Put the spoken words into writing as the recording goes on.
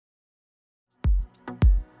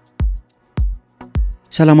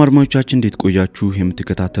ሰላም አድማጮቻችን እንዴት ቆያችሁ?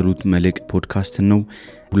 የምትከታተሉት መልሕቅ ፖድካስት ነው።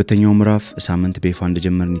 ሁለተኛው ምዕራፍ ሳምንት በይፋ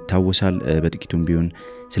እንደጀመርን ይታወሳል። በጥቂቱም ቢሆን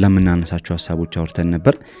ስለምናነሳቸው ሐሳቦች አውርተን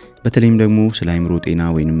ነበር። በተለይም ደግሞ ስለ አእምሮ ጤና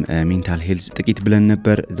ወይንም ሜንታል ሄልዝ ጥቂት ብለን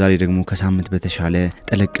ነበር። ዛሬ ደግሞ ከሳምንት በተሻለ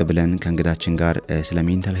ጠለቅ ብለን ከእንግዳችን ጋር ስለ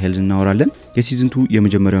ሜንታል ሄልዝ እናወራለን። የሲዝን 2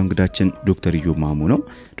 የመጀመሪያው እንግዳችን ዶክተር ኢዮብ ማሞ ነው።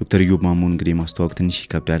 ዶክተር ኢዮብ ማሞ እንግዲህ ማስተዋወቅ ትንሽ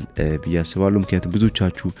ይከብዳል ብዬ አስባለሁ። ምክንያቱም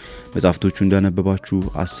ብዙዎቻችሁ መጽሐፍቶቹ እንዳነበባችሁ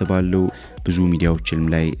አስባለሁ። ብዙ ሚዲያዎችም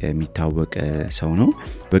ላይ የሚታወቅ ሰው ነው።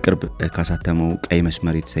 በቅርብ ካሳተመው ቀይ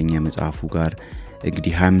መስመር የተሰኘ መጽሐፉ ጋር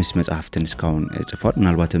እንግዲህ 25 መጽሐፍትን እስካሁን ጽፏል።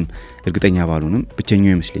 ምናልባትም እርግጠኛ ባልሆንም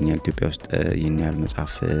ብቸኛው ይመስለኛል ኢትዮጵያ ውስጥ ይህን ያህል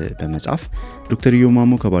መጽሐፍ በመጻፍ። ዶክተር ኢዮብ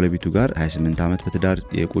ማሞ ከባለቤቱ ጋር 28 ዓመት በትዳር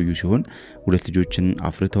የቆዩ ሲሆን 2 ልጆችን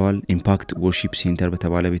አፍርተዋል። ኢምፓክት ወርሺፕ ሴንተር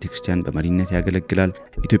በተባለ ቤተክርስቲያን በመሪነት ያገለግላል።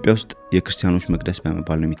 ኢትዮጵያ ውስጥ የክርስቲያኖች መቅደስ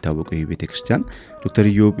በመባል ነው የሚታወቀው ይህ ቤተክርስቲያን። ዶክተር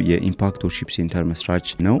ኢዮብ የኢምፓክት ወርሺፕ ሴንተር መስራች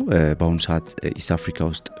ነው። በአሁኑ ሰዓት ኢስት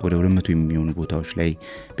አፍሪካ ውስጥ ወደ 200 የሚሆኑ ቦታዎች ላይ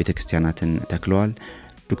ቤተክርስቲያናትን ተክለዋል።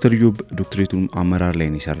 ዶክተር ኢዮብ ዶክተሬቱን አመራር ላይ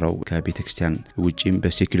ነው የሰራው። ከቤተክርስቲያን ውጪም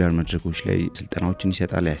በሴኩላር መድረኮች ላይ ስልጠናዎችን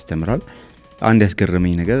ይሰጣል፣ ያስተምራል። አንድ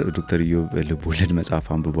ያስገረመኝ ነገር ዶክተር ኢዮብ ልቦለድ መጽሐፍ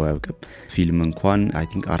አንብቦ አያውቅም። ፊልም እንኳን አይ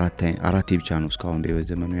ቲንክ አራቴ ብቻ ነው እስካሁን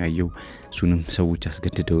በዘመኑ ያየው። እሱንም ሰዎች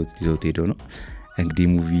አስገድደው ይዘውት ሄደው ነው። እንግዲህ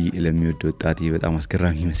ሙቪ ለሚወድ ወጣት በጣም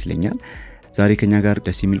አስገራሚ ይመስለኛል። ዛሬ ከኛ ጋር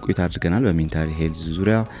ደስ የሚል ቆይታ አድርገናል። በሜንታል ሄልዝ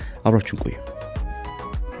ዙሪያ አብራችሁን ቆዩ።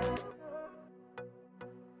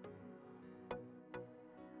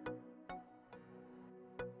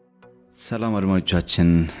 ሰላም አድማጮቻችን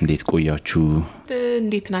እንዴት ቆያችሁ?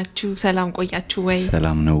 እንዴት ናችሁ? ሰላም ቆያችሁ ወይ?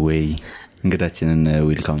 ሰላም ነው ወይ? እንግዳችንን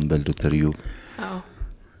ዌልካም በል ዶክተር ኢዮብ።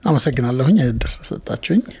 አመሰግናለሁኝ ደስ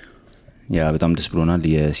ሰጣችሁኝ። ያ በጣም ደስ ብሎናል።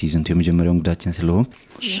 የሲዝን 2 የመጀመሪያው እንግዳችን ስለሆነ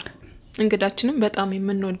እንግዳችንም በጣም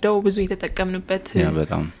የምንወደው ብዙ የተጠቀምንበት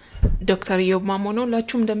በጣም ዶክተር ኢዮብ ማሞ ነው።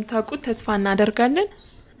 ሁላችሁም እንደምታውቁት ተስፋ እናደርጋለን።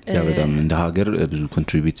 በጣም እንደ ሀገር ብዙ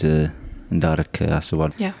ኮንትሪቢዩት እንዳረክ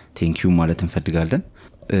አስባለሁ። ቴንኪዩ ማለት እንፈልጋለን።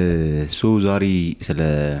 ዛሬ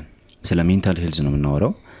ስለ ሜንታል ሄልዝ ነው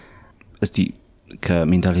የምናወራው። እስቲ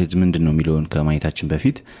ከሜንታል ሄልዝ ምንድነው የሚለውን ከማየታችን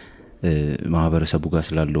በፊት ማህበረሰቡ ጋር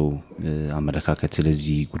ስላለው አመለካከት፣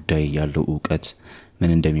 ስለዚህ ጉዳይ ያለው ዕውቀት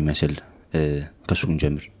ምን እንደሚመስል ከሱ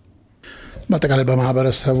እንጀምር። በአጠቃላይ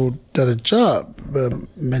በማህበረሰቡ ደረጃ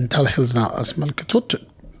በሜንታል ሄልዝ አስመልክቶት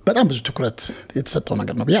በጣም ብዙ ትኩረት የተሰጠው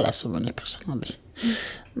ነገር ነው ብዬ አላስብም እኔ ፐርሰናሊ።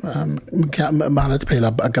 ማለት በሌላ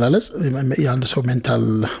አገላለጽ የአንድ ሰው ሜንታል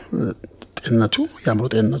ጤንነቱ የአእምሮ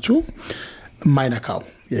ጤንነቱ የማይነካው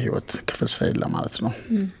የህይወት ክፍል ስለሌለ ማለት ነው።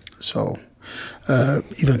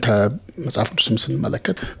 ኢቨን ከመጽሐፍ ቅዱስም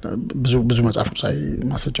ስንመለከት ብዙ መጽሐፍ ቅዱሳዊ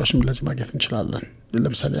ማስረጃዎችን ለዚህ ማግኘት እንችላለን።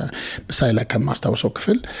 ለምሳሌ ላይ ከማስታወሰው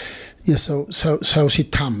ክፍል ሰው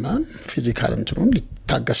ሲታመም ፊዚካል እንትኑን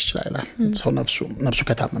ሊታገስ ይችላል። ሰው ነፍሱ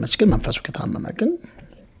ከታመመች ግን መንፈሱ ከታመመ ግን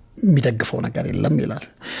የሚደግፈው ነገር የለም ይላል።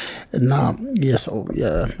 እና የሰው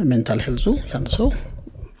የሜንታል ሄልዙ ያን ሰው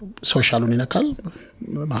ሶሻሉን ይነካል፣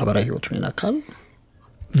 ማህበራዊ ህይወቱን ይነካል፣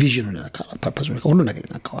 ቪዥኑን ይነካል፣ ፐርፐዙን ይነካል፣ ሁሉ ነገር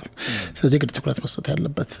ይነካዋል። ስለዚህ ግድ ትኩረት መስጠት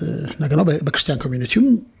ያለበት ነገር ነው። በክርስቲያን ኮሚኒቲውም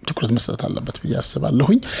ትኩረት መስጠት አለበት ብዬ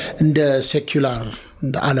አስባለሁኝ። እንደ ሴኩላር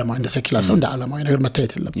እንደ ዓለማዊ ነገር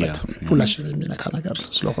መታየት የለበትም። ሁላችንም የሚነካ ነገር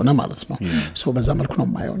ስለሆነ ማለት ነው። በዛ መልኩ ነው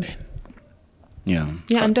የማየው እኔ።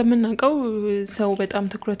 ያ እንደምናውቀው ሰው በጣም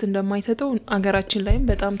ትኩረት እንደማይሰጠው አገራችን ላይም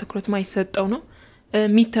በጣም ትኩረት ማይሰጠው ነው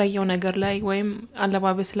የሚታየው ነገር ላይ ወይም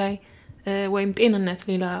አለባበስ ላይ ወይም ጤንነት፣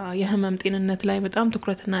 ሌላ የህመም ጤንነት ላይ በጣም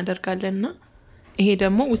ትኩረት እናደርጋለንና ይሄ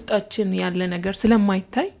ደግሞ ውስጣችን ያለ ነገር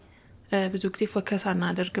ስለማይታይ ብዙ ጊዜ ፎከስ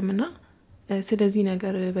አናደርግምና ስለዚህ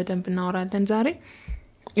ነገር በደንብ እናወራለን ዛሬ።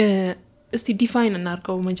 እስቲ ዲፋይን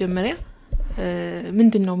እናርገው መጀመሪያ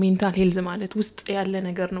ምንድነው ሜንታል ሄልዝ ማለት? ውስጥ ያለ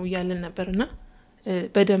ነገር ነው እያልን ነበርና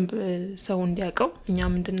በደንብ ሰው እንዲያውቀው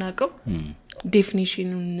እኛም እንድናውቀው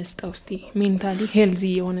ዴፊኒሽኑን እንስጠው እስቲ። ሜንታሊ ሄልዚ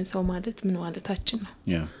የሆነ ሰው ማለት ምን ማለታችን ነው?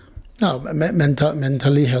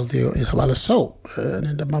 ሜንታሊ ሄልዚ የተባለ ሰው እኔ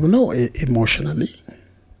እንደማምነው ኢሞሽናሊ፣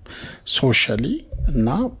 ሶሻሊ እና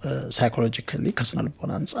ሳይኮሎጂካሊ ከስነ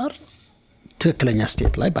ልቦና አንፃር ትክክለኛ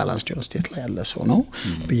ስቴት ላይ ባላንስ የሆነ ስቴት ላይ ያለ ሰው ነው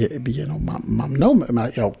ብዬ ነው ማምነው።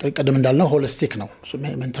 ያው ቀደም እንዳልነው ሆሊስቲክ ነው።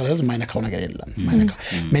 ሜንታል ሄልዝ የማይነካው ነገር የለም።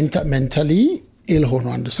 ሜንታሊ ኢል ሆኖ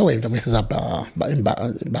አንድ ሰው ወይም ደግሞ የተዛባ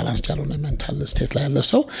ባላንስ ያልሆነ ሜንታል ስቴት ላይ ያለ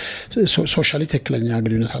ሰው ሶሻሊ ትክክለኛ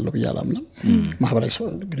ግንኙነት አለው ብዬ አላምንም። ማህበራዊ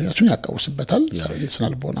ግንኙነቱን ያቃውስበታል፣ ስነ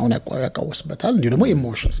ልቦናውን ያቃውስበታል፣ እንዲሁ ደግሞ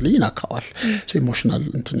ኢሞሽናሊ ይናካዋል። ኢሞሽናል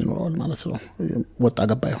እንትን ይኖረዋል ማለት ነው። ወጣ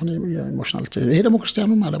ገባ የሆነ ኢሞሽናል። ይሄ ደግሞ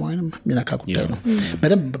ክርስቲያኑም ዓለማዊንም የሚነካ ጉዳይ ነው።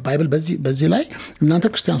 በደንብ ባይብል በዚህ ላይ እናንተ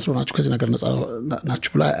ክርስቲያን ስለሆናችሁ ከዚህ ነገር ነፃ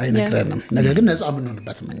ናችሁ ብላ አይነግረንም። ነገር ግን ነፃ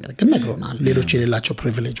የምንሆንበት መንገድ ግን ነግሮናል። ሌሎች የሌላቸው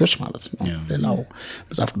ፕሪቪሌጆች ማለት ነው። ሌላው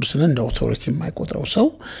መጽሐፍ ቅዱስን እንደ ኦቶሪቲ የማይቆጥረው ሰው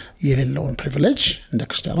የሌለውን ፕሪቪሌጅ እንደ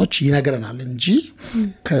ክርስቲያኖች ይነግረናል እንጂ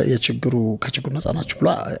ከችግሩ ነፃ ናችሁ ብሎ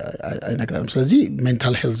አይነግረንም። ስለዚህ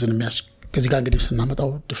ሜንታል ሄልዝን ከዚህ ጋር እንግዲህ ስናመጣው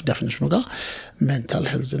ዴፊኒሽኑ ጋር ሜንታል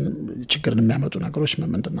ሄልዝን ችግርን የሚያመጡ ነገሮች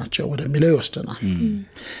ምንድን ናቸው ወደሚለው ይወስደናል።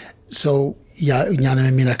 ሰው እኛንም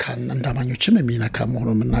የሚነካን እንዳማኞችም የሚነካ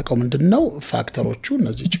መሆኑን የምናውቀው ምንድነው ፋክተሮቹ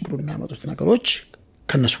እነዚህ ችግሩን የሚያመጡት ነገሮች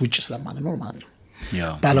ከነሱ ውጭ ስለማንኖር ማለት ነው።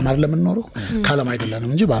 ባለም አይደለም የምንኖረው ካለም አይደለንም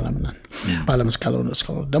እንጂ ባለም ነን። ባለም እስካለው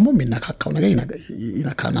ደግሞ የሚነካካው ነገር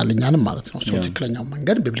ይነካናል እኛንም ማለት ነው። ሰው ትክክለኛው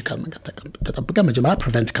መንገድ ቢብሊካል መንገድ ተጠብቀ መጀመሪያ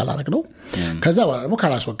ፕሪቨንት ካላረግ ነው ከዛ በኋላ ደግሞ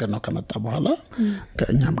ካላስወገድ ነው ከመጣ በኋላ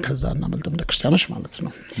እኛም ከዛ እናመልጥም እንደ ክርስቲያኖች ማለት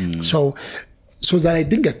ነው። ሶ ዛሬ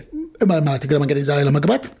ድንገት ማለት ግረ መንገድ ዛሬ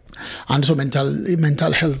ለመግባት አንድ ሰው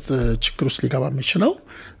ሜንታል ሄልት ችግር ውስጥ ሊገባ የሚችለው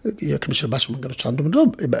ከሚችልባቸው መንገዶች አንዱ ምንድነው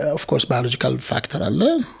ኦፍ ኮርስ ባዮሎጂካል ፋክተር አለ።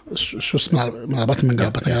 እሱስ ምናልባት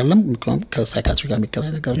የምንገባበት ነገር አለም ከሳይካትሪ ጋር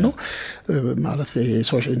የሚገናኝ ነገር ነው ማለት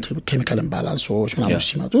ሶሻል ኬሚካል ኢምባላንሶች ምናምን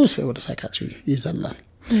ሲመጡ ወደ ሳይካትሪ ይዘላል።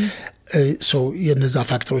 ሶ የነዛ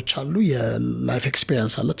ፋክተሮች አሉ። የላይፍ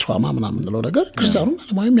ኤክስፒሪየንስ አለ ትራውማ ምናምን ነው ነገር ክርስቲያኑ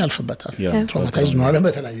ለማንም ያልፈበታል። ትራውማታይዝድ ነው አለ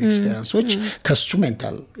በተለያየ ኤክስፒሪየንሶች ከሱ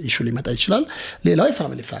ሜንታል ኢሹ ሊመጣ ይችላል። ሌላው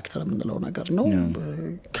የፋሚሊ ፋክተር የምንለው ነገር ነው።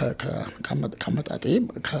 ከመጣጤ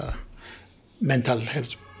ከሜንታል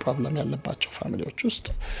ሄልዝ ፕሮብለም ያለባቸው ፋሚሊዎች ውስጥ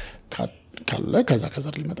ካለ ከዛ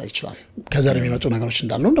ሊመጣ ይችላል። ከዛ የሚመጡ ነገሮች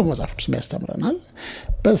እንዳሉ ደግሞ መጽሐፍ ቅዱስ ያስተምረናል።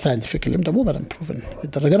 በሳይንቲፊክሊም ደግሞ በደንብ ፕሩቭን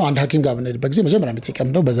የተደረገ ነው። አንድ ሐኪም ጋር ብንሄድ በጊዜ መጀመሪያ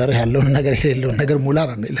የሚጠይቀው በዘርህ ያለውን ነገር የሌለውን ነገር ሙላ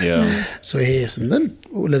ነው የሚለው። ሶ ይሄ ስንል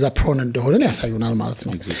ለዛ ፕሮን እንደሆነ ያሳዩናል ማለት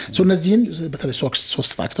ነው። ሶ እነዚህን በተለይ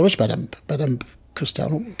ሶስት ፋክተሮች በደንብ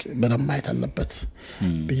ክርስቲያኑ በደንብ ማየት አለበት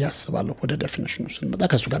ብዬ አስባለሁ። ወደ ዴፊኒሽኑ ስንመጣ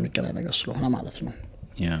ከሱ ጋር የሚገናኝ ነገር ስለሆነ ማለት ነው።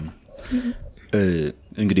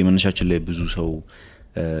 እንግዲህ መነሻችን ላይ ብዙ ሰው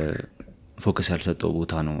ፎከስ ያልሰጠው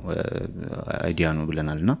ቦታ ነው አይዲያ ነው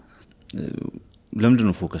ብለናልና ለምንድን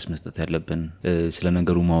ነው ፎከስ መስጠት ያለብን? ስለ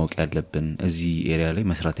ነገሩ ማወቅ ያለብን እዚህ ኤሪያ ላይ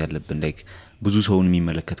መስራት ያለብን ላይክ ብዙ ሰውን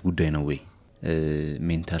የሚመለከት ጉዳይ ነው ወይ?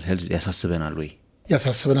 ሜንታል ሄልዝ ያሳስበናል ወይ?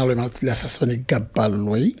 ያሳስበናል ወይ ማለት ሊያሳስበን ይገባል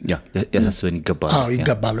ወይ? ያሳስበን ይገባል። አዎ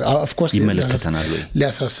ይገባል። ኦፍ ኮርስ ይመለከተናል ወይ?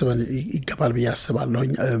 ሊያሳስበን ይገባል ብዬ አስባለሁ።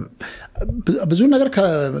 ብዙ ነገር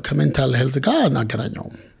ከሜንታል ሄልዝ ጋር እናገናኘው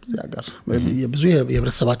ያጋር ብዙ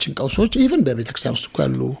የህብረተሰባችን ቀውሶች ኢቭን በቤተክርስቲያን ውስጥ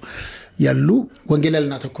ያሉ ወንጌል ላይ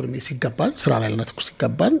ልናተኩር ሲገባን ስራ ላይ ልናተኩር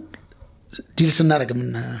ሲገባን ዲል ስናደርግ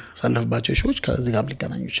የምንሳለፍባቸው ሾዎች ከዚህ ጋር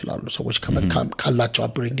ሊገናኙ ይችላሉ። ሰዎች ካላቸው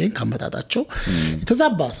አፕብሪንጊንግ ካመጣጣቸው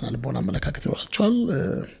የተዛባ ስነ ልቦና አመለካከት ይኖራቸዋል።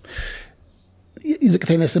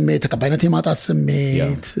 የዝቅተኝነት ስሜት፣ ተቀባይነት የማጣት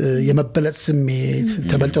ስሜት፣ የመበለጥ ስሜት፣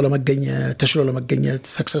 ተበልጦ ለመገኘት ተሽሎ ለመገኘት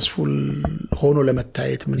ሰክሰስፉል ሆኖ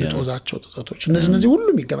ለመታየት ምንጦዛቸው ጥጦቶች እነዚህ ሁሉ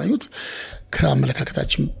የሚገናኙት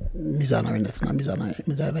ከአመለካከታችን ሚዛናዊነትና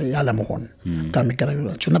ሚዛናዊ ያለመሆን ጋር የሚገናኙ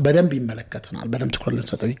ናቸው እና በደንብ ይመለከተናል። በደንብ ትኩረት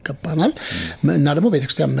ልንሰጠው ይገባናል። እና ደግሞ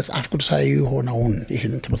ቤተክርስቲያን መጽሐፍ ቅዱሳዊ የሆነውን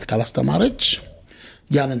ይህንን ትምህርት ካላስተማረች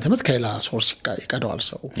ያንን ትምህርት ከሌላ ሶርስ ይቀደዋል።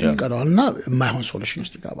 ሰው ይቀደዋልና የማይሆን ሶሉሽን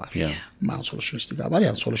ውስጥ ይገባል።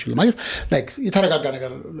 ያን ሶሉሽን ለማግኘት ላይክ የተረጋጋ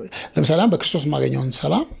ነገር ለምሳሌ በክርስቶስ የማገኘውን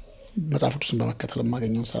ሰላም መጽሐፍ ቅዱስን በመከተል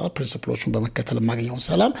የማገኘውን ሰላም ፕሪንሲፕሎቹን በመከተል የማገኘውን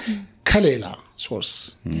ሰላም ከሌላ ሶርስ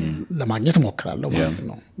ለማግኘት ሞክራለሁ ማለት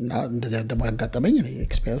ነው። እና እንደዚህ ደግሞ ያጋጠመኝ እኔ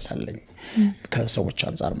ኤክስፒሪየንስ አለኝ ከሰዎች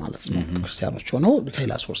አንፃር ማለት ነው። ክርስቲያኖች ሆነው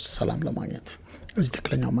ከሌላ ሶርስ ሰላም ለማግኘት እዚህ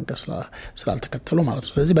ትክክለኛው መንገድ ስላልተከተሉ ማለት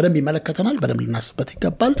ነው። ስለዚህ በደንብ ይመለከተናል። በደንብ ልናስበት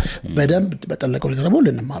ይገባል። በደንብ በጠለቀው ደግሞ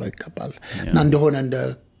ልንማረው ይገባል እና እንደሆነ እንደ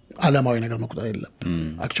ዓለማዊ ነገር መቁጠር የለብን።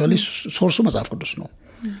 አክቹዋሊ ሶርሱ መጽሐፍ ቅዱስ ነው።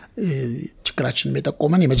 ችግራችንን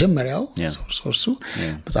የጠቆመን የመጀመሪያው ሶርሱ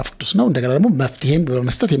መጽሐፍ ቅዱስ ነው። እንደገና ደግሞ መፍትሄም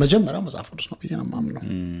በመስጠት የመጀመሪያው መጽሐፍ ቅዱስ ነው ብዬ ነው የማምነው።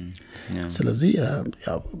 ስለዚህ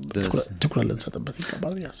ያው ትኩረት ልንሰጥበት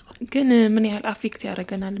ይገባል ያስባል። ግን ምን ያህል አፌክት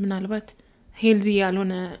ያደርገናል? ምናልባት ሄልዚ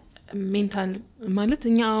ያልሆነ ሜንታል ማለት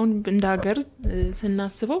እኛ አሁን እንደ ሀገር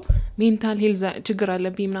ስናስበው ሜንታል ሄልዝ ችግር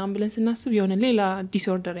አለብኝ ምናምን ብለን ስናስብ የሆነ ሌላ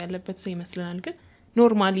ዲስኦርደር ያለበት ሰው ይመስለናል። ግን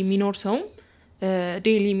ኖርማሊ የሚኖር ሰው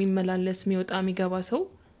ዴይሊ የሚመላለስ የሚወጣ የሚገባ ሰው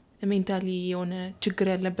ሜንታሊ የሆነ ችግር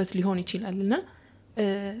ያለበት ሊሆን ይችላል እና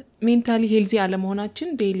ሜንታሊ ሄልዚ አለመሆናችን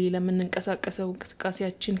ዴይሊ ለምንንቀሳቀሰው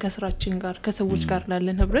እንቅስቃሴያችን ከስራችን ጋር ከሰዎች ጋር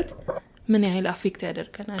ላለን ህብረት ምን ያህል አፌክት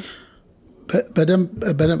ያደርገናል? በደንብ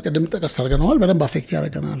ቀደም ተቀስ አድርገናል። በደንብ አፌክት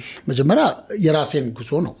ያደርገናል። መጀመሪያ የራሴን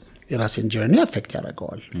ጉዞ ነው የራሴን ጀርኒ አፌክት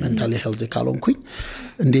ያደርገዋል። ሜንታሊ ሄልዚ ካልሆንኩኝ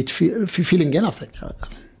እንዴት ፊሊንግን አፌክት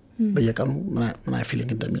ያደርጋል። በየቀኑ ምን አይ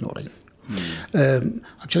ፊሊንግ እንደሚኖረኝ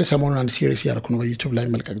አክቹዋሊ ሰሞኑን አንድ ሲሪስ ያደረኩ ነው በዩቲዩብ ላይ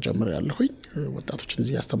መልቀቅ ጀምሬያለሁኝ። ወጣቶችን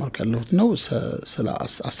እዚህ ያስተማርኩ ያለሁት ነው ስለ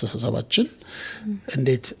አስተሳሰባችን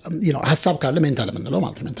እንዴት ሀሳብ ካለ ሜንታል የምንለው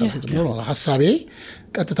ማለት ሜንታል ሄልዝ ነው። ሀሳቤ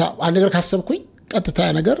ቀጥታ አንድ ነገር ካሰብኩኝ ቀጥታ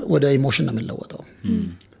ነገር ወደ ኢሞሽን ነው የሚለወጠው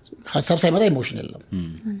ሐሳብ ሳይመጣ ኢሞሽን የለም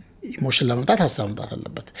ኢሞሽን ለማምጣት ሐሳብ መምጣት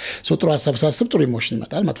አለበት ጥሩ ሐሳብ ሳስብ ጥሩ ኢሞሽን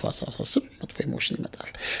ይመጣል መጥፎ ሐሳብ ሳስብ መጥፎ ኢሞሽን ይመጣል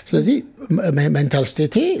ስለዚህ ሜንታል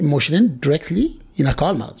ስቴቴ ኢሞሽንን ዳይሬክትሊ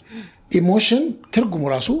ይነካዋል ማለት ነው ኢሞሽን ትርጉሙ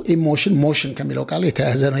ራሱ ኢሞሽን ሞሽን ከሚለው ቃል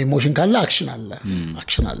የተያዘ ነው ኢሞሽን ካለ አክሽን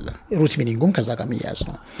አለ ሩት ሚኒንጉም ከዛ ጋር የሚያያዝ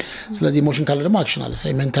ነው ስለዚህ ኢሞሽን ካለ ደግሞ አክሽን አለ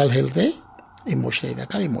ስለዚህ ሜንታል ሄልዝ ኢሞሽን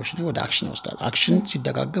ይነካል ኢሞሽን ወደ አክሽን ይወስዳል አክሽን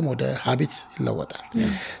ሲደጋገም ወደ ሃቢት ይለወጣል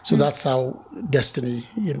so that's how destiny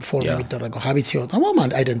ፎርም የሚደረገው ሃቢት ሲወጣ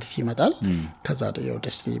ማለት አይደንቲቲ ይመጣል ከዛ ደግሞ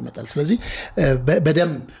destiny ይመጣል ስለዚህ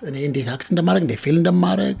በደንብ እኔ እንዴት አክት እንደማድረግ እንዴት ፌል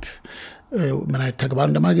እንደማድረግ ምን አይነት ተግባር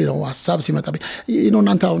እንደማድረግ ነው ሐሳብ ሲመጣ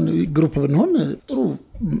እናንተ አሁን ግሩፕ ብንሆን ጥሩ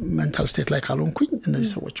ሜንታል ስቴት ላይ ካልሆንኩኝ እነዚህ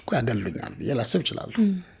ሰዎች እኮ ያገሉኛል ያላስብ ይችላል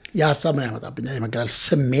ያ ሐሳብ ምን ያመጣብኛል የመገለል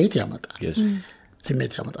ስሜት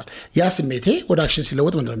ያመጣል ያ ስሜቴ ወደ አክሽን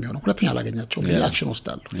ሲለወጥ ምንድነው የሚሆነው ሁለተኛ አላገኛቸውም አክሽን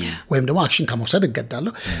ወስዳለሁ ወይም ደግሞ አክሽን ከመውሰድ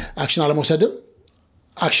እገዳለሁ አክሽን አለመውሰድም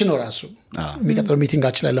አክሽን ነው ራሱ የሚቀጥለው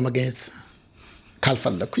ሚቲንጋችን ላይ ለመገኘት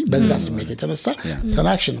ካልፈለኩኝ በዛ ስሜት የተነሳ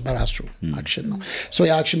ሰናክሽን በራሱ አክሽን ነው ሶ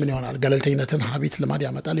ያ አክሽን ምን ይሆናል ገለልተኝነትን ሀቢት ልማድ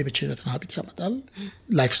ያመጣል የብቸኝነትን ሀቢት ያመጣል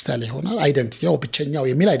ላይፍ ስታይል ይሆናል አይደንቲቲ ያው ብቸኛው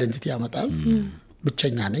የሚል አይደንቲቲ ያመጣል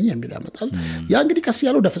ብቸኛ ነኝ የሚል ያመጣል ያ እንግዲህ ቀስ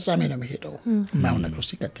ያለው ወደ ፍጻሜ ነው የሚሄደው የማይሆን ነገር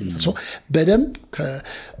ውስጥ ይቀጥላል ሶ በደንብ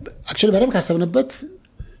አክቹዋሊ በደንብ ካሰብንበት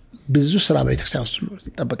ብዙ ስራ በቤተክርስቲያን ውስጥ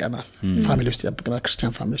ይጠበቀናል ፋሚሊ ውስጥ ይጠበቀናል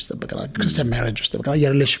ክርስቲያን ፋሚሊ ውስጥ ይጠበቀናል ክርስቲያን ማሬጅ ውስጥ ይጠበቀናል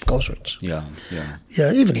የሪሌሽንሺፕ ቀውሶች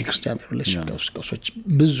ኢቭን የክርስቲያን ሪሌሽንሺፕ ቀውሶች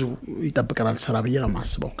ብዙ ይጠበቀናል ስራ ብዬ ነው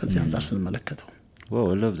የማስበው ከዚህ አንፃር ስንመለከተው ዋው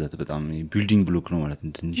ለብዛት በጣም ቢልዲንግ ብሎክ ነው ማለት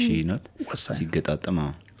ነው ትንሽ ናት ሲገጣጠማ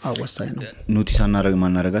ወሳኝ ነው ኖቲስ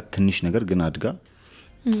ማናረጋት ትንሽ ነገር ግን አድጋ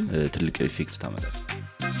ትልቅ ኢፌክት ታመጣለች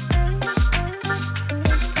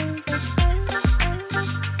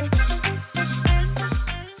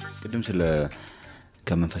ቅድም ስለ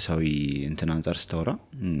ከመንፈሳዊ እንትን አንፃር ስታወራ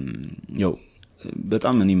ያው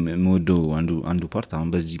በጣም እኔም የምወደው አንዱ ፓርት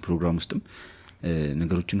አሁን በዚህ ፕሮግራም ውስጥም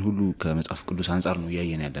ነገሮችን ሁሉ ከመጽሐፍ ቅዱስ አንፃር ነው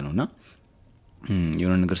ያየን ያለነውና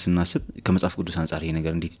የሆነ ነገር ስናስብ ከመጽሐፍ ቅዱስ አንፃር ይሄ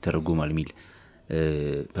ነገር እንዴት ይተረጎማል የሚል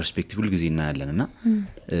ፐርስፔክቲቭ ሁሉ ጊዜ እናያለንና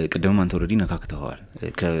ቀደም አንተ ኦሬዲ ነካክተዋል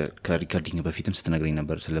ከሪካርዲንግ በፊትም ስትነግረኝ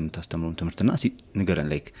ነበር ስለምታስተምረው ትምህርትና ንገረን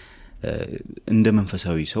ላይክ እንደ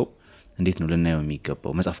መንፈሳዊ ሰው እንዴት ነው ለናየው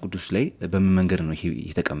የሚገባው መጽሐፍ ቅዱስ ላይ በምን መንገድ ነው ይሄ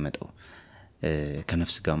የተቀመጠው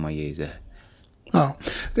ከነፍስ ጋር ማያይዘ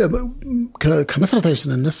ከመሰረታዊ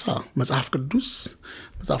ስንነሳ መጽሐፍ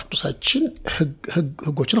ቅዱሳችን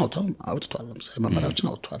ህጎችን አውጥቷል ለምሳሌ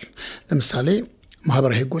መመሪያዎችን አውጥቷል ለምሳሌ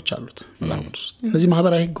ማህበራዊ ህጎች አሉት መጽሐፍ ቅዱስ ውስጥ እነዚህ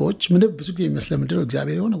ማህበራዊ ህጎች ምን ብዙ ጊዜ ይመስል ምንድነው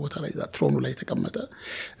እግዚአብሔር የሆነ ቦታ ላይ ትሮኑ ላይ ተቀመጠ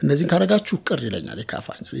እነዚህን ካረጋችሁ ቅር ይለኛል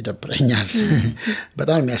ይካፋኛል ይደብረኛል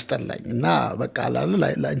በጣም የሚያስጠላኝ እና በቃ አላለ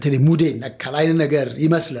እንትን ሙዴ ነካል አይነ ነገር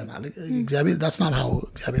ይመስለናል እግዚአብሔር that's not how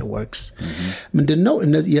እግዚአብሔር works ምንድነው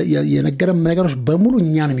እነዚህ የነገረን ነገሮች በሙሉ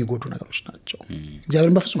እኛን የሚጎዱ ነገሮች ናቸው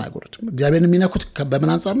እግዚአብሔርን በፍጹም አይጎዱትም እግዚአብሔርን የሚነኩት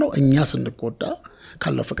በምን አንፃር ነው እኛ ስንጎዳ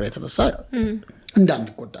ካለው ፍቅር የተነሳ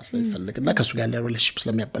እንዳንጎዳ ስለሚፈልግና ከሱ ጋር ያለው ሪሌሽንሺፕ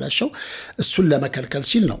ስለሚያበላሸው እሱን ለመከልከል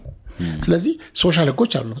ሲል ነው ስለዚህ ሶሻል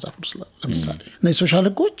ህጎች አሉ መጽሐፍ ቅዱስ ለምሳሌ እነዚህ ሶሻል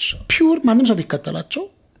ህጎች ፒውር ማንም ሰው ቢከተላቸው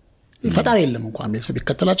ፈጣሪ የለም እንኳን ሰው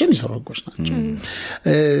ቢከተላቸው የሚሰሩ ህጎች ናቸው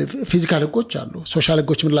ፊዚካል ህጎች አሉ ሶሻል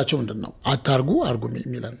ህጎች ምንላቸው ምንድነው አታርጉ አርጉ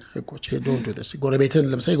የሚለን ህጎች ዶንት ዱ ዲስ ጎረቤትን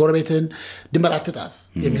ለምሳሌ ጎረቤትን ድንበር አትጣስ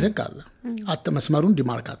የሚል ህግ አለ መስመሩን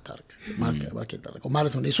ዲማርክ አታርግ ማርክ ይደረገው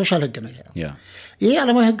ማለት ነው የሶሻል ህግ ነው ይሄ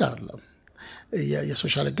ዓለማዊ ህግ አይደለም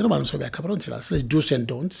የሶሻል ህግ ነው ማንም ሰው ቢያከብረው እንችላለን ስለዚህ ዱስ ኤንድ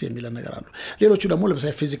ዶንትስ የሚለን ነገር አሉ ሌሎቹ ደግሞ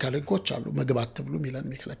ለምሳሌ ፊዚካል ህጎች አሉ ምግብ አትብሉ የሚለን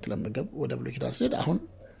የሚከለክለን ምግብ ወደ ብሉይ ኪዳን ሲሄድ አሁን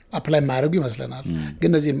አፕላይ ማድረግ ይመስለናል ግን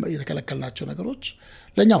እነዚህ የተከለከልናቸው ነገሮች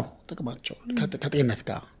ለኛው ነው ጥቅማቸው ከጤንነት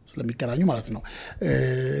ጋር ስለሚገናኙ ማለት ነው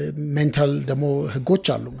ሜንታል ደግሞ ህጎች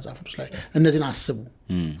አሉ መጽሐፍ ቅዱስ ላይ እነዚህን አስቡ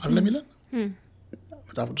አይደለም ይላል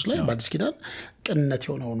መጽሐፍ ቅዱስ ላይ በአዲስ ኪዳን ቅንነት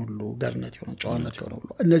የሆነውን ሁሉ ገርነት የሆነውን ጨዋነት የሆነውን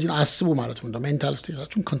ሁሉ እነዚህን አስቡ ማለት ነው ሜንታል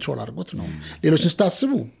ስቴታችሁን ኮንትሮል አድርጉት ነው ሌሎችን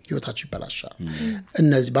ስታስቡ ህይወታችሁ ይበላሻል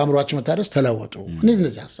እነዚህ በአእምሮአችሁ መታደስ ተለወጡ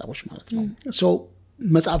እነዚህ ሐሳቦች ማለት ነው ሶ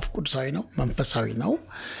መጽሐፍ ቅዱሳዊ ነው መንፈሳዊ ነው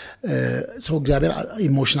ሰው እግዚአብሔር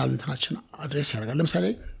ኢሞሽናል እንትናችን አድሬስ ያደርጋል ለምሳሌ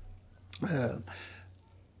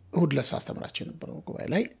እሁድ ለሳ አስተምራቸው የነበረው ጉባኤ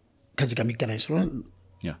ላይ ከዚህ ጋር የሚገናኝ ስለሆነ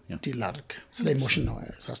ዲላርክ ስለ ኢሞሽን ነው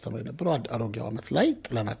ሳስተምር የነበረው አሮጌው ዓመት ላይ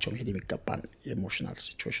ጥለናቸው መሄድ የሚገባን ኢሞሽናል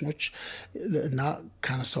ሲቹዌሽኖች እና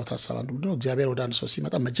ካነሳው ሐሳብ አንዱ ምንድነው እግዚአብሔር ወደ አንድ ሰው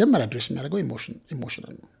ሲመጣ መጀመሪያ አድሬስ የሚያደርገው ኢሞሽን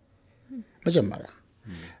ነው መጀመሪያ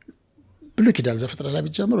ብሉይ ኪዳን ዘፍጥረት ላይ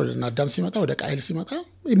ቢጀምር ወደ አዳም ሲመጣ ወደ ቃይል ሲመጣ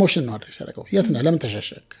ኢሞሽን ነው አድሬስ ያደረገው የት ነው ለምን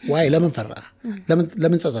ተሸሸክ ዋይ ለምን ፈራ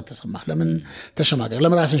ለምን ጸጸት ተሰማ ለምን ተሸማቀቅ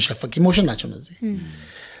ለምን ራስን ሸፈክ ኢሞሽን ናቸው እነዚህ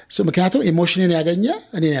ምክንያቱም ኢሞሽንን ያገኘ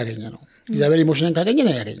እኔን ያገኘ ነው እግዚአብሔር ኢሞሽንን ካገኘ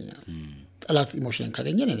እኔን ያገኘ ጠላት ኢሞሽን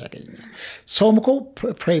ካገኘ ነው ያገኛል ሰውም እኮ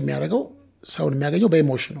ፕሬይ የሚያደርገው ሰውን የሚያገኘው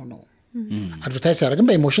በኢሞሽኑ ነው አድቨርታይዝ ያደርግም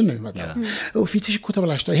በኢሞሽን ነው የሚመጣው ፊትሽ እኮ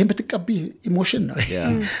ተበላሽቷል ይሄን ብትቀቢ ኢሞሽን ነው ይሄ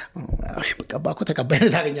በቀባ እኮ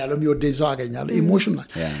ተቀባይነት አገኛለሁ የሚወደኝ ሰው አገኛለሁ ኢሞሽን ነው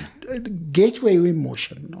ጌትዌይ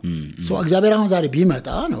ኢሞሽን ነው ሶ እግዚአብሔር አሁን ዛሬ ቢመጣ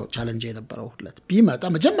ነው ቻሌንጅ የነበረው ሁለት ቢመጣ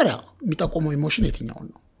መጀመሪያ የሚጠቆመው ኢሞሽን የትኛው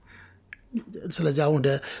ነው ስለዚህ አሁን ወደ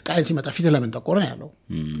ቃይን ሲመጣ ፊት ለምን ጠቆረ ነው ያለው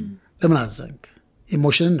ለምን አዘንክ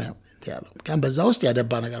ኢሞሽን ነው ያለው kan በዛ ውስጥ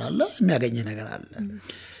ያደባ ነገር አለ የሚያገኝ ነገር አለ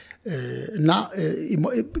እና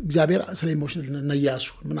እግዚአብሔር ስለ ኢሞሽን ነያሱ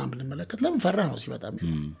ምናምን ልመለከት ለምን ፈራ ነው ሲመጣ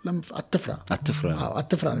ለምን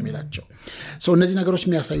አትፍራ ነው የሚላቸው ሶ እነዚህ ነገሮች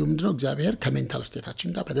የሚያሳዩ ምንድነው እግዚአብሔር ከሜንታል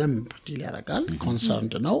ስቴታችን ጋር በደንብ ዲል ያደርጋል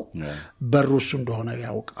ኮንሰርንድ ነው በሩሱ እንደሆነ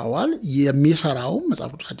ያውቃዋል የሚሰራው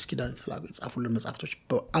መጽሐፍ ቅዱስ አዲስ ኪዳን የተጻፉልን መጽሐፍቶች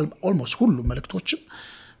ኦልሞስት ሁሉ መልእክቶችም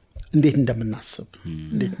እንዴት እንደምናስብ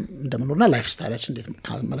እንዴት እንደምንኖርና ላይፍ ስታይላችን እንዴት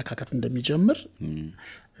መለካከት እንደሚጀምር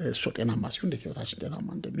ሶጤናማ ሲሆን እንዴት ህይወታችን ጤናማ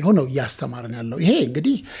እንደሚሆን ነው ያስተማረን ያለው ይሄ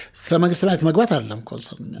እንግዲህ ስለ መንግስት ላይ መግባት አይደለም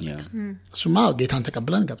ኮንሰርን የሚያደርገው እሱማ ጌታን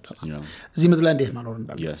ተቀብለን ገብተናል እዚህ ምድር ላይ እንዴት መኖር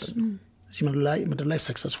እንዳለብን እዚህ ምድር ላይ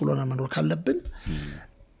ሰክሰስፉል ሆነን መኖር ካለብን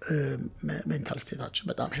ሜንታል ስቴታችን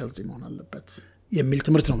በጣም ሄልዚ መሆን አለበት የሚል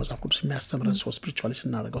ትምህርት ነው መጽሐፍ ቅዱስ የሚያስተምረን ሶ ስፒሪቹዋሊ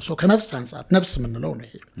ስናደርገው ሶ ከነፍስ አንፃር ነፍስ ምንለው ነው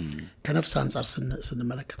ይሄ ከነፍስ አንፃር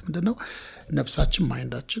ስንመለከት ምንድነው ነፍሳችን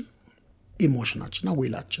ማይንዳችን ኢሞሽናችንና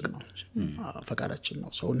ዊላችን ነው ፈቃዳችን ነው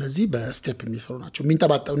ሶ እነዚህ በስቴፕ የሚሰሩ ናቸው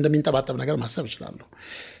እንደሚንጠባጠብ ነገር ማሰብ ይችላል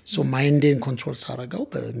ሶ ማይንዴን ኮንትሮል ሳረጋው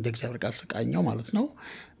እንደ እግዚአብሔር ቃል ስቃኘው ማለት ነው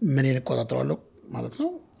ምንን እቆጣጠራለሁ ማለት ነው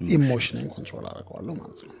ኢሞሽኔን ኮንትሮል አረጋዋለሁ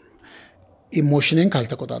ማለት ነው ኢሞሽኔን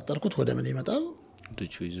ካልተቆጣጠርኩት ወደ ምን ይመጣል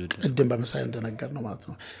እድም በመሳይ እንደነገር ነው ማለት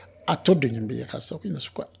ነው አትወዱኝም ብዬ ካሰብኩኝ እነሱ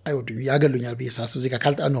እኮ አይወዱኝም ያገሉኛል ብዬ ሳስብ እዚህ ጋር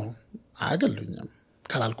ካልጣ ነው አያገሉኝም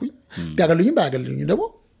ካላልኩኝ ቢያገሉኝም ባያገሉኝም ደግሞ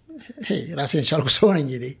ራሴን ቻልኩ ሰው ነኝ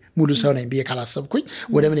ሙሉ ሰው ነኝ ብዬ ካላሰብኩኝ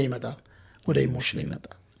ወደ ምን ይመጣል ወደ ኢሞሽን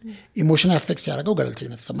ይመጣል ኢሞሽን አፌክት ያደርገው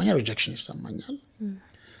ገለልተኝነት ይሰማኛል ሪጀክሽን ይሰማኛል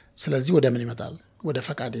ስለዚህ ወደ ምን ይመጣል ወደ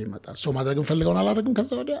ፈቃዴ ይመጣል ሶ ማድረግን ፈልገውን አላደርግም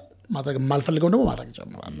ከዛ ወደ ማድረግ ማልፈልገው ደግሞ ማድረግ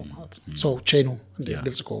ጀምራለሁ ማለት ነው ሶ ቼኑ እንደ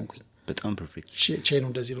ግልጽ ከሆንኩኝ በጣም ፐርፌክት ቼኑ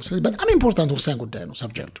እንደዚህ ነው ስለዚህ በጣም ኢምፖርታንት ወሳኝ ጉዳይ ነው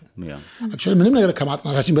ሰብጀክቱ አክቹዋሊ ምንም ነገር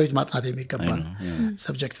ከማጥናታችን በፊት ማጥናት የሚገባ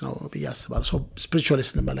ሰብጀክት ነው ብዬ አስባለሁ ሶ ስፒሪቹዋሊ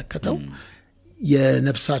ስንመለከተው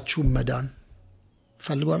የነፍሳችሁ መዳን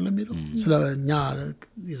ፈልጓል የሚለው ስለኛ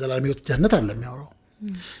የዘላለም ሕይወት ደህንነት አለ የሚያወራው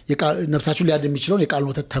ነፍሳችሁ ሊያድን የሚችለውን የቃል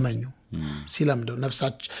ወተት ተመኙ ሲለምደው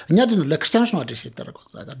ነፍሳችሁ እኛ ድነው ለክርስቲያኖች ነው አዲስ የተደረገው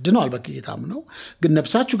እዛ ጋር ድነው አልበቂታም ነው ግን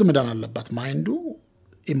ነፍሳችሁ ግን መዳን አለባት ማይንዱ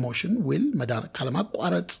ኢሞሽን ዊል መዳን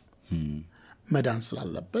ካለማቋረጥ መዳን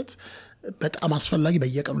ስላለበት በጣም አስፈላጊ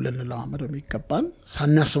በየቀኑ ልንለማመደው የሚገባን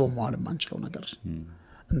ሳናስበው መዋል የማንችለው ነገር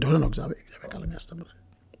እንደሆነ ነው እግዚአብሔር ቃል የሚያስተምረን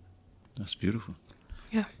that's beautiful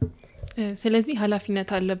ስለዚህ ኃላፊነት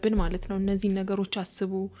አለብን ማለት ነው እነዚህ ነገሮች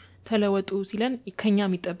አስቡ ተለወጡ ሲለን ከኛ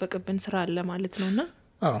የሚጠበቅብን ስራ አለ ማለት ነውና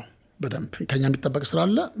አዎ በደንብ ከኛ የሚጠበቅ ስራ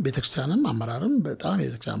አለ ቤተክርስቲያንም አመራርም በጣም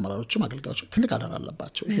የቤተክርስቲያን አመራሮችም አገልጋዮችም ትልቅ አደራ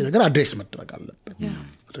አለባቸው ይሄ ነገር አድሬስ መደረግ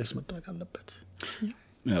አለበት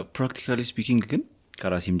ፕራክቲካሊ ስፒኪንግ ግን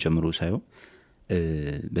ከራሴም ጀምሮ ሳይሆን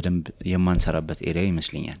በደንብ የማንሰራበት ኤሪያ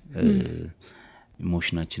ይመስለኛል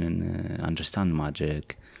ኢሞሽናችንን አንደርስታንድ ማድረግ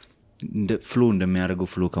እንደ ፍሎ እንደሚያደርገው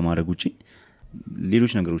ፍሎ ከማድረግ ውጪ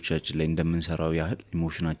ሌሎች ነገሮቻችን ላይ እንደምንሰራው ያህል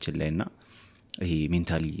ኢሞሽናችን ላይና ይሄ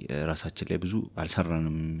ሜንታሊ ራሳችን ላይ ብዙ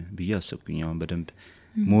አልሰራንም ብዬ አሰብኩኝ አሁን በደንብ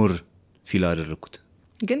ሞር ፊል አደረኩት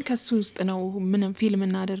ግን ከሱ ውስጥ ነው ምንም ፊልም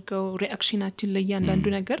እናደርገው ሪአክሽናችን ለእያንዳንዱ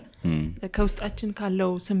ነገር ከውስጣችን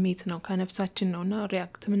ካለው ስሜት ነው ከነፍሳችን ነውና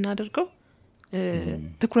ሪአክት እናደርገው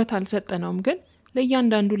ትኩረት አልሰጠነውም ግን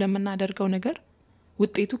ለእያንዳንዱ ለምናደርገው ነገር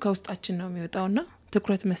ውጤቱ ከውስጣችን ነው የሚወጣውና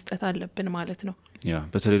ትኩረት መስጠት አለብን ማለት ነው ያ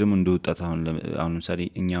በተለይ ደግሞ እንደወጣት አሁን ለምሳሌ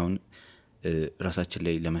እኛውን ራሳችን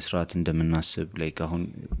ላይ ለመስራት እንደምናስብ ላይክ አሁን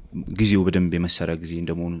ጊዜው በደንብ የመሰራ ጊዜ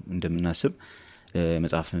እንደመሆኑ እንደምናስብ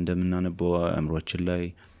መጽሐፍ እንደምናነበው አእምሮአችን ላይ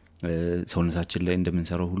ሰውነታችን ላይ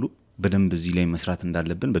እንደምንሰራው ሁሉ በደንብ እዚህ ላይ መስራት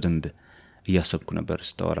እንዳለብን በደንብ እያሰብኩ ነበር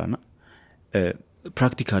ስታወራና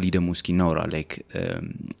ፕራክቲካሊ ደግሞ እስኪ እናወራ ላይክ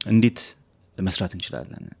እንዴት መስራት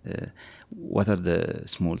እንችላለን what are the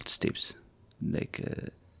small steps like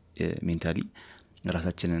mentally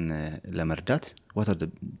ራሳችንን ለመርዳት what are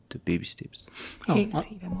the baby steps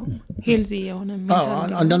ሄልዚ የሆነ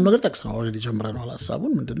አንዳንድ ነገር ጠቅሰናል ኦሬዲ ጀምረናል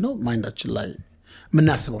ሐሳቡን ምንድነው ማይንዳችን ላይ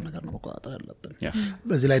ምናስበው ነገር ነው መቆጣጠር ያለብን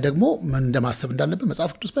በዚህ ላይ ደግሞ ምን እንደማሰብ እንዳለብን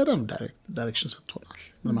መጽሐፍ ቅዱስ በደንብ ዳይሬክሽን ሰጥቶናል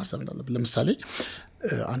ምን ማሰብ እንዳለብን ለምሳሌ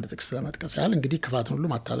አንድ ጥቅስ ለመጥቀስ ያህል እንግዲህ ክፋትን ሁሉ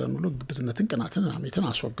ማታለልን ሁሉ ግብዝነትን ቅናትን ሐሜትን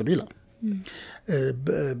አስወግዱ ይላል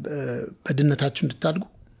በድነታችሁ እንድታድጉ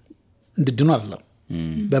እንድድኑ አይደለም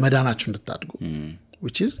በመዳናችሁ እንድታድጉ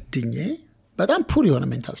which is ድኜ በጣም ፑር የሆነ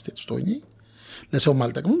ሜንታል ስቴት ውስጥ ሆኜ ለሰው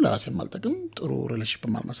ማልጠቅም ለራሴ ማልጠቅም ጥሩ ሪሌሽንሺፕ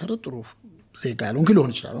ማልመሰረት ጥሩ ዜጋ ያለውን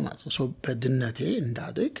ሊሆን ይችላል ማለት ነው። ሶ በድነቴ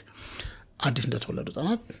እንዳድግ አዲስ እንደተወለዱ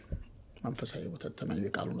ህጻናት መንፈሳዊ ወተት ተመኙ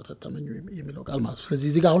የቃሉን ወተት ተመኙ የሚለው ቃል ማለት ነው። ስለዚህ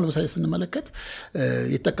እዚህ ጋር አሁን ለምሳሌ ስንመለከት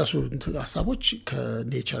የተጠቀሱ ሀሳቦች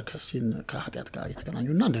ከኔቸር ከሲን ከኃጢአት ጋር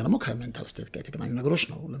የተገናኙና እንደገና ደግሞ ከሜንታል ስቴት ጋር የተገናኙ ነገሮች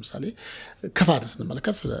ነው። ለምሳሌ ክፋት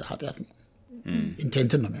ስንመለከት ስለ ኃጢአት ነው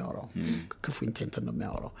ኢንቴንትን ነው የሚያወራው ክፉ ኢንቴንትን ነው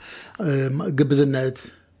የሚያወራው። ግብዝነት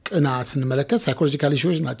ቅናት ስንመለከት ሳይኮሎጂካል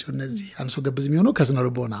ኢሹዎች ናቸው እነዚህ። አንድ ሰው ግብዝ የሚሆነው ከስነ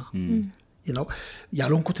ልቦና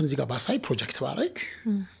ያልሆንኩትን እዚህ ጋር ባሳይ ፕሮጀክት ባረግ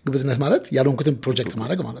ግብዝነት ማለት ያልሆንኩትን ፕሮጀክት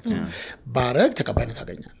ማድረግ ማለት ነው። ባረግ ተቀባይነት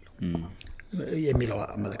አገኛለሁ የሚለው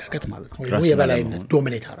አመለካከት ማለት ነው። ወይ የበላይነት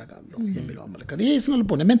ዶሚኔት አደርጋለሁ የሚለው አመለካከት ይሄ ስነ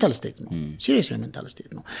ልቦና ሜንታል ስቴት ነው። ሲሪየስ ሜንታል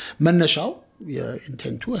ስቴት ነው። መነሻው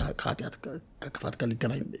የኢንቴንቱ ከኃጢአት ከክፋት ጋር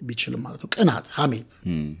ሊገናኝ ቢችልም ማለት ነው። ቅናት፣ ሐሜት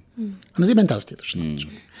እነዚህ ሜንታል ስቴቶች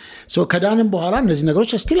ናቸው። ሶ ከዳንም በኋላ እነዚህ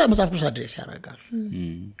ነገሮች ስቲል መጽሐፍ ቅዱስ አድሬስ ያደርጋል።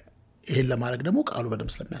 ይሄን ለማድረግ ደግሞ ቃሉ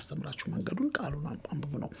በደንብ ስለሚያስተምራችሁ መንገዱን ቃሉን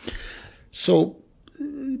አንብቡ ነው። ሶ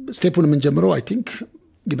ስቴፑን የምንጀምረው አይ ቲንክ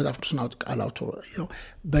የመጽሐፍ ቅዱስን ቃል አውጥቶ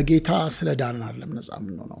በጌታ ስለዳንን አይደለም ነፃ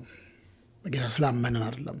የምንሆነው፣ በጌታ ስላመንን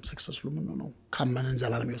አይደለም ሰክሰስፉል የምንሆነው። ካመንን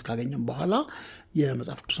ዘላለም ሕይወት ካገኘን በኋላ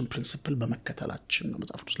የመጽሐፍ ቅዱስን ፕሪንሲፕል በመከተላችን ነው።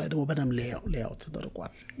 መጽሐፍ ቅዱስ ላይ ደግሞ በደንብ ሌያውት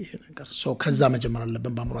ተደርጓል ይሄ ነገር። ሶ ከዛ መጀመር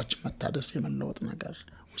አለብን። በአእምሯችን መታደስ የመለወጥ ነገር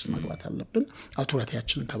ውስጥ መግባት አለብን።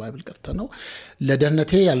 አውቶሪቲያችንን ከባይብል ቀርተን ነው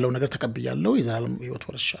ለደህንነቴ ያለው ነገር ተቀብያለሁ፣ የዘላለም ሕይወት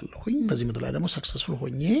ወርሻለሁኝ። በዚህ ምድር ላይ ደግሞ ሰክሰስፉል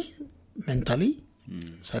ሆኜ ሜንታሊ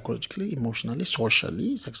ሳይኮሎጂካሊ ኢሞሽናሊ ሶሻሊ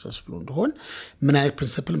ሰክሰስፉል እንደሆን ምን አይነት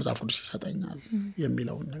ፕሪንሲፕል መጽሐፍ ቅዱስ ይሰጠኛል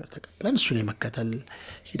የሚለውን ነገር ተቀብለን እሱን የመከተል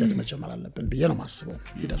ሂደት መጀመር አለብን ብዬ ነው ማስበው።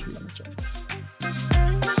 ሂደቱን ለመጀመር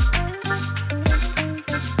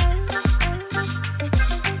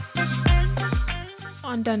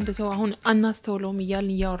አንዳንድ ሰው አሁን አናስተውለውም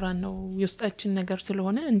እያልን እያወራን ነው የውስጣችን ነገር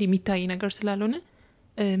ስለሆነ እንዲህ የሚታይ ነገር ስላልሆነ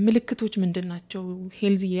ምልክቶች ምንድን ናቸው?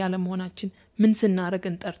 ሄልዚ ያለመሆናችን ምን ስናደርግ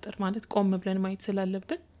እንጠርጥር ማለት ቆም ብለን ማየት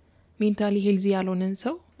ስላለብን ሜንታሊ ሄልዚ ያልሆነን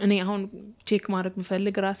ሰው እኔ አሁን ቼክ ማድረግ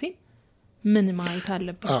ብፈልግ ራሴን ምን ማየት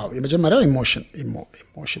አለብኝ? የመጀመሪያው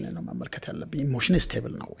ኢሞሽን ነው መመልከት ያለብኝ። ኢሞሽን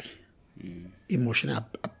ስቴብል ነው ወይ? ኢሞሽን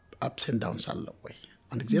አፕስ ኤንድ ዳውንስ አለው ወይ?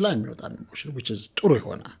 አንድ ጊዜ ላይ የሚወጣ ኢሞሽን which is ጥሩ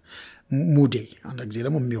የሆነ ሙዴ፣ አንድ ጊዜ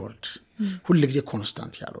ደግሞ የሚወርድ ሁሉ ጊዜ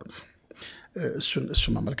ኮንስታንት ያልሆነ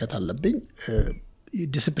እሱን መመልከት አለብኝ።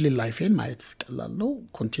 ዲሲፕሊን ላይፌን ማየት ቀላል ነው።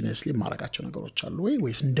 ኮንቲኒየስሊ ማረጋቸው ነገሮች አሉ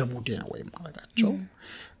ወይስ እንደ ሙዴ ነው ወይ ማረጋቸው?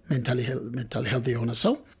 ሜንታሊ ሄልዚ የሆነ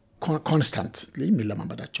ሰው ኮንስታንትሊ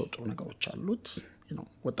የሚለማመዳቸው ጥሩ ነገሮች አሉት።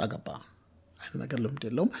 ወጣ ገባ አይነት ነገር ልምድ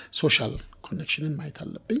የለውም። ሶሻል ኮኔክሽንን ማየት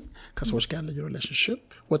አለብኝ። ከሰዎች ጋር ያለ ሪሌሽንሺፕ፣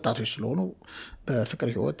 ወጣቶች ስለሆኑ በፍቅር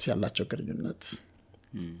ህይወት ያላቸው ግንኙነት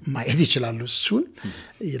ማየት ይችላሉ። እሱን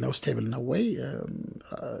ስቴብል ነው ወይ?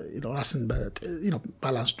 ራስን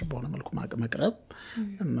ባላንስድ በሆነ መልኩ መቅረብ፣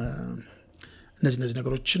 እነዚህ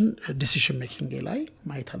ነገሮችን ዲሲሽን ሜኪንግ ላይ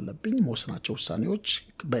ማየት አለብኝ። መወስናቸው ውሳኔዎች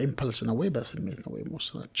በኢምፐልስ ነው ወይ በስሜት ነው ወይ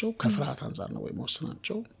መወስናቸው? ከፍርሃት አንጻር ነው ወይ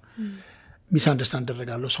መወስናቸው? ሚስ አንደርስታንድ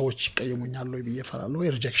አደረጋለሁ፣ ሰዎች ይቀየሙኛል ወይ ብዬ እፈራለሁ ወይ?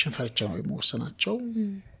 ሪጀክሽን ፈርቼ ነው ወይ መወስናቸው?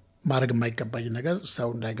 ማድረግ የማይገባኝ ነገር ሰው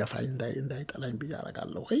እንዳይገፋኝ እንዳይጠላኝ ብዬ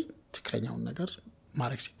አደርጋለሁ ወይ? ትክክለኛውን ነገር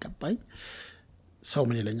ማድረግ ሲገባኝ ሰው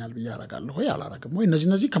ምን ይለኛል ብዬ አደርጋለሁ ወይ? አላረግም ወይ?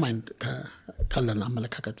 እነዚህ ከማይንድ ካለን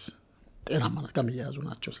አመለካከት ጤናማነት ጋር የሚያያዙ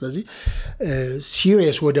ናቸው። ስለዚህ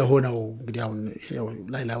ሲሪየስ ወደ ሆነው እንግዲህ አሁን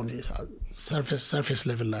ላይላውን ሰርፌስ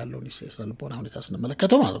ሌቭል ላይ ያለውን የስነልቦና ሁኔታ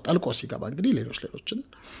ስንመለከተው ማለት ጠልቆ ሲገባ እንግዲህ ሌሎችን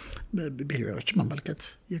ቢሄቪየሮችን መመልከት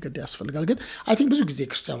የግድ ያስፈልጋል። ግን አይ ቲንክ ብዙ ጊዜ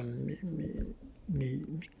ክርስቲያኑ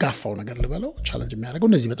የሚጋፋው ነገር ልበለው ቻሌንጅ የሚያደርገው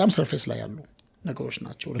እነዚህ በጣም ሰርፌስ ላይ ያሉ ነገሮች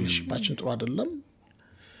ናቸው። ሪሌሽንሺፓችን ጥሩ አይደለም፣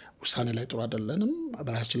 ውሳኔ ላይ ጥሩ አይደለንም፣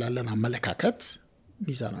 በራሳችን ላለን አመለካከት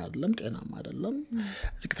ሚዛን አይደለም፣ ጤናማ አይደለም።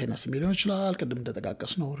 ዝቅተኛ ስሜት ሊሆን ይችላል። ቅድም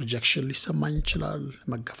እንደተጠቃቀስ ነው ሪጀክሽን ሊሰማኝ ይችላል።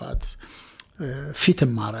 መገፋት፣ ፊት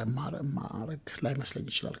ማረግ ላይ መስለኝ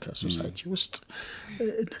ይችላል ከሶሳይቲ ውስጥ።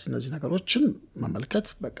 እነዚህ ነገሮችን መመልከት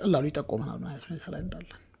በቀላሉ ይጠቆመናል ማለት ሁኔታ ላይ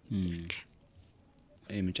እንዳለን።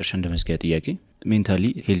 የመጨረሻ እንደመስገያ ጥያቄ ሜንታሊ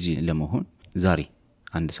ሄልዚ ለመሆን ዛሬ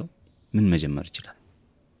አንድ ሰው ምን መጀመር ይችላል?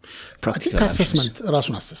 ፕራክቲካል አሰስመንት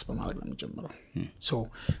ራሱን አሰስ በማድረግ ነው የሚጀምረው። ሶ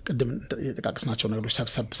ቅድም የተጠቃቀስናቸው ነገሮች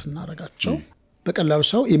ሰብሰብ ስናረጋቸው በቀላሉ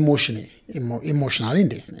ሰው ኢሞሽናሊ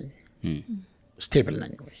እንዴት ነኝ? ስቴብል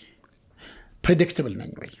ነኝ ወይ? ፕሬዲክትብል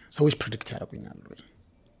ነኝ ወይ? ሰዎች ፕሬዲክት ያደርጉኛል ወይ?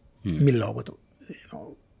 የሚለዋወጥ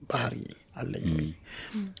ባህሪ አለኝ ወይ?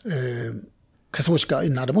 ከሰዎች ጋር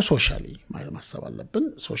እና ደግሞ ሶሻሊ ማሰብ አለብን።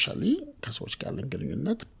 ሶሻሊ ከሰዎች ጋር ያለን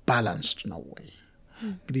ግንኙነት ባላንስድ ነው ወይ?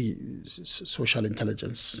 እንግዲህ ሶሻል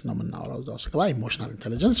ኢንተለጀንስ ነው የምናወራው እዛው ስገባ ኢሞሽናል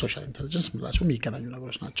ኢንተለጀንስ ሶሻል ኢንተለጀንስ ምንላቸው የሚገናኙ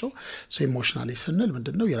ነገሮች ናቸው ኢሞሽናሊ ስንል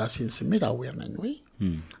ምንድነው የራሴን ስሜት አዌር ነኝ ወይ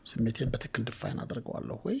ስሜቴን በትክክል ዲፋይን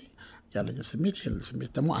አድርገዋለሁ ወይ ያለኝ ስሜት ይሄን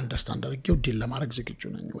ስሜት ደግሞ አንደርስታንድ አድርጌው ዲል ለማድረግ ዝግጁ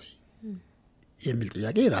ነኝ ወይ የሚል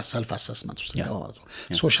ጥያቄ ራስ ሰልፍ አሰስመንት ውስጥ ነው ማለት ነው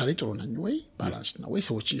ሶሻሊ ጥሩ ነኝ ወይ ባላንስ ነው ወይ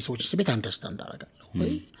ሰዎች ስሜት አንደርስታንድ አደርጋለሁ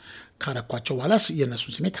ወይ ካረኳቸው በኋላስ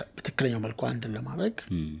የነሱን ስሜት በትክክለኛው መልኩ አንድ ለማድረግ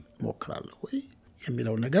ሞክራለሁ ወይ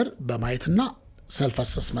የሚለው ነገር በማየትና ሰልፍ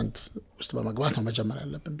አሰስመንት ውስጥ በመግባት ነው መጀመሪያ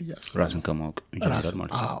ያለብን ብያስ ራስን ከማወቅ ራስን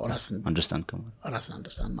ማለት ነው ራስን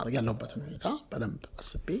አንደርስታንድ ማድረግ ያለበትን ሁኔታ በደንብ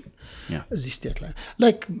አስቤ እዚህ ስቴት ላይ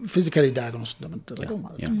ላይክ ፊዚካሊ ዳያግኖስ እንደምትደረገው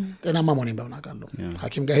ማለት ነው ጤናማ መሆኔን በምን አውቃለሁ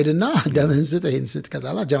ሐኪም ጋር ሄድና ደምህን ስጥ ይሄን ስጥ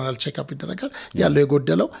ከዛላ ጀነራል ቼክአፕ ይደረጋል ያለው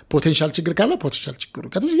የጎደለው ፖቴንሻል ችግር ካለ ፖቴንሻል ችግሩ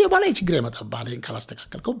ከዚህ የባላይ ችግር ያመጣባል ይሄን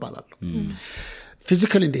ካላስተካከልከው ባላለው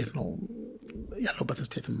ፊዚካሊ እንዴት ነው ያለበትን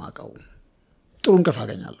ስቴት ማውቀው ጥሩ እንቅልፍ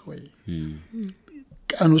አገኛለሁ ወይ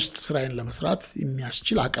ቀን ውስጥ ስራዬን ለመስራት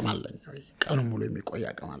የሚያስችል አቅም አለኝ ወይ ቀኑን ሙሉ የሚቆይ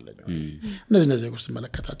አቅም አለኝ ወይ እነዚህ ውስጥ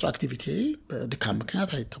መለከታቸው አክቲቪቲ በድካም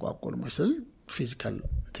ምክንያት አይተጓጎልም ወይ ስል ፊዚካል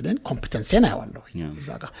እንትነን ኮምፒተንሲን አያዋለሁ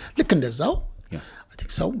እዛ ጋር ልክ እንደዛው አይ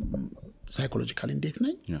ቲንክ ሰው ሳይኮሎጂካሊ እንዴት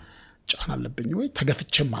ነኝ ጫና አለብኝ ወይ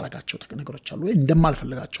ተገፍቼ ማረጋቸው ነገሮች አሉ ወይ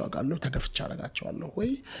እንደማልፈልጋቸው አውቃለሁ ተገፍቼ አረጋቸዋለሁ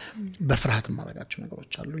ወይ በፍርሃት ማረጋቸው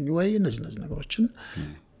ነገሮች አሉኝ ወይ እነዚህ ነገሮችን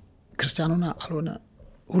ክርስቲያኑና አልሆነ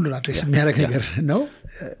ሁሉን አድሬስ የሚያደርግ ነገር ነው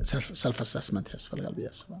ሰልፍ አሰስመንት ያስፈልጋል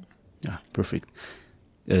በያስባል ፐርፌክት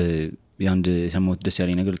ያንድ ሰሞት ደስ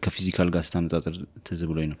ያለኝ ነገር ከፊዚካል ጋር ስታነጻጽር ትዝ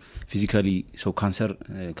ብሎኝ ነው ፊዚካሊ ሰው ካንሰር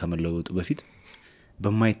ከመለወጡ በፊት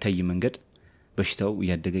በማይታይ መንገድ በሽታው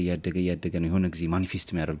ያደገ ነው የሆነ ጊዜ ማኒፌስት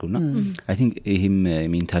የሚያደርገውና አይ ቲንክ ይሄም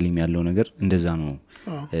ሜንታሊም ያለው ነገር እንደዛ ነው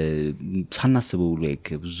ሳናስበው ላይክ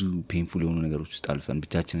ብዙ ፔንፉል የሆኑ ነገሮች ውስጥ አልፈን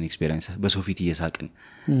ብቻችንን ኤክስፒሪየንስ በሰው ፊት እየሳቅን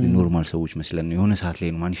ኖርማል ሰዎች መስለን የሆነ ሰዓት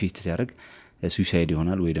ላይ ነው ማኒፌስት ሲያደርግ ሱሳይድ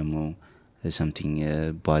ይሆናል ወይ ደግሞ something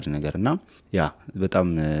bad ነገርና ያ በጣም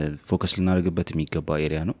ፎከስ ልናደርግበት የሚገባ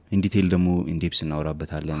ኤሪያ ነው ኢን ዲቴል ደግሞ ኢንዴፕስ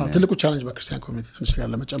እናወራበታለን ትልቁ ቻሌንጅ በክርስቲያን ኮሚኒቲ ትንሽ ጋር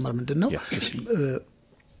ለመጨመር ምንድነው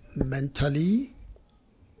ሜንታሊ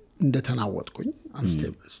እንደተናወጥኩኝ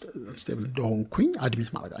አንስቴብል እንደሆንኩኝ አድሚት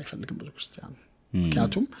ማድረግ አይፈልግም ብዙ ክርስቲያን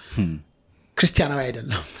ምክንያቱም ክርስቲያናዊ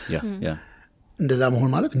አይደለም እንደዛ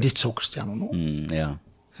መሆን ማለት እንዴት ሰው ክርስቲያኑ ነው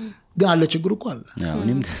ግን አለ ችግሩ እኮ አለ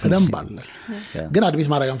በደንብ አለ ግን አድሚት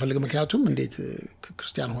ማድረግ አንፈልግም ምክንያቱም እንዴት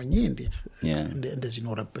ክርስቲያን ሆኜ እንዴት እንደዚህ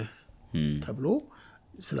ኖረብህ ተብሎ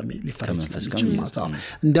ሊፈረም ስለሚችል ማለት ነው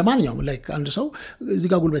እንደማንኛውም ላይክ አንድ ሰው እዚህ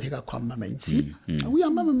ጋር ጉልበቴ ጋር አመመኝ ሲል ወይ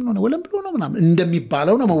አመመኝ ምን ሆነ ወለም ብሎ ነው ምናምን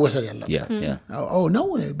እንደሚባለው ነው መወሰድ ያለበት ነው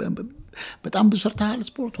በጣም ብዙ ሰርተሃል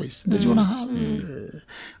ስፖርት ወይስ እንደዚህ ሆነሃል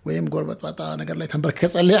ወይም ጎርበጥባጣ ነገር ላይ ተንበርከ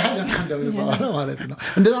ጸልያል እንደምንባለው ማለት ነው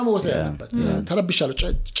እንደዛ መወሰድ ያለበት ተረብሻለሁ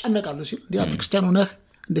ጨነቃለሁ ሲል እንዴ አንተ ክርስቲያን ሆነህ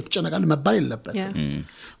እንዴት ተጨነቃለህ መባል የለበትም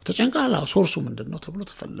ተጨንቃለህ ሶርሱ ምንድነው ተብሎ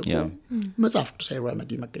ተፈልጎ መጽሐፍ ቅዱስ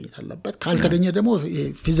አይራመዲ መገኘት አለበት ካልተገኘ ደግሞ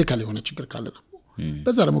ፊዚካሊ የሆነ ችግር ካለ ደግሞ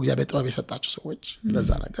በዛ ደግሞ እግዚአብሔር ጥበብ የሰጣቸው ሰዎች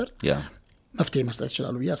ለዛ ነገር መፍትሄ መስጠት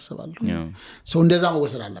ይችላሉ ብዬ አስባለሁ ሰው እንደዛ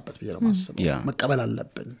መወሰድ አለበት ብዬ ነው የማስበው መቀበል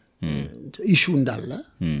አለብን ኢሹ እንዳለ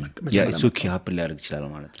ያ ኢሱ ኪያፕል ያርግ ይችላል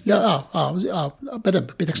ማለት ነው አዎ በደንብ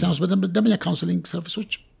ቤተክርስቲያን ውስጥ በደንብ ደምኛ ካውንስሊንግ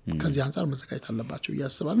ሰርቪሶች ከዚህ አንፃር መዘጋጀት አለባቸው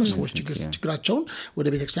ያስባሉ ሰዎች ችግራቸውን ወደ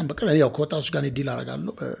ቤተክርስቲያን በቀል ያው ከወጣቶች ጋር ዲል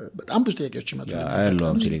አደርጋለሁ በጣም ብዙ ጥያቄዎች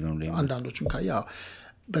ይመጡልኛል አንዳንዶቹም ካያ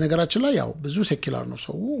በነገራችን ላይ ያው ብዙ ሴኩላር ነው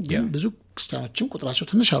ሰው ግን ብዙ ክርስቲያኖችም ቁጥራቸው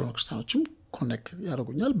ትንሽ ያልሆኑ ክርስቲያኖችም ኮኔክት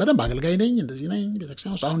ያደርጉኛል በደንብ አገልጋይ ነኝ እንደዚህ ነኝ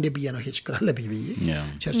ቤተክርስቲያን ውስጥ አሁን እንደብዬ ነው ይሄ ችግር አለ ብዬ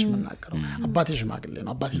ቸርች ምናቀረው አባቴ ሽማግሌ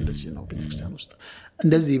ነው አባቴ እንደዚህ ነው ቤተክርስቲያን ውስጥ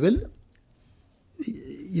እንደዚህ ብል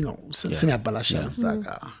ስም ያበላሻል እዛ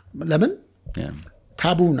ጋር ለምን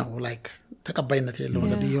ታቡ ነው ላይክ ተቀባይነት የሌለው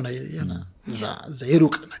ነገር የሆነ እዛ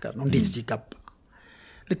የሩቅ ነገር ነው እንዴት እዚህ ገባ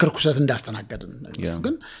ለክርኩሰት እንዳስተናገድን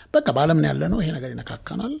ግን በቃ በአለም ያለ ነው ይሄ ነገር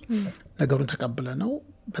ይነካካናል ነገሩን ተቀበለ ነው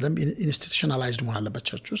በደንብ ኢንስቲቱሽናላይዝድ መሆን አለበት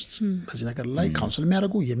ቸርች ውስጥ በዚህ ነገር ላይ ካውንስል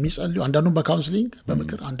የሚያደርጉ የሚጸልዩ አንዳንዱም በካውንስሊንግ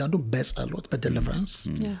በምክር አንዳንዱም በጸሎት በደሊቨራንስ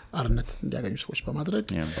አርነት እንዲያገኙ ሰዎች በማድረግ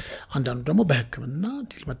አንዳንዱ ደግሞ በህክምና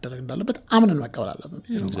ዲል መደረግ እንዳለበት አምነን መቀበል አለብን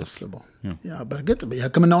ያስበው ያ በርግጥ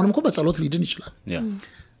የህክምናውንም እኮ በጸሎት ሊድን ይችላል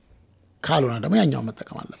ካልሆነ ደግሞ ያኛው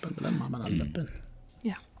መጠቀም አለብን ብለን ማመን አለብን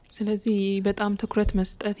ስለዚህ በጣም ትኩረት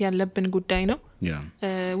መስጠት ያለብን ጉዳይ ነው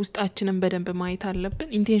ውስጣችንን በደንብ ማየት አለብን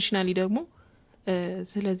ኢንቴንሽናሊ ደግሞ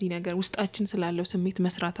ስለዚህ ነገር ውስጣችን ስላለው ስሜት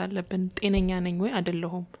መስራት አለብን ጤነኛ ነኝ ወይ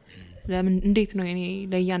አይደለሁም ለምን እንዴት ነው እኔ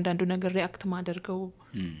ለእያንዳንዱ ነገር ሪአክት ማደርገው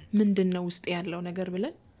ምንድነው ውስጥ ያለው ነገር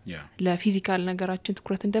ብለን ለፊዚካል ነገራችን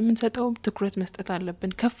ትኩረት እንደምንሰጠው ትኩረት መስጠት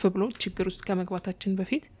አለብን ከፍ ብሎ ችግር ውስጥ ከመግባታችን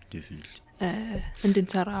በፊት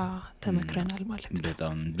እንድንሰራ ተመክረናል ማለት ነው።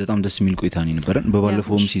 በጣም ደስ የሚል ቆይታ ነው የነበረን።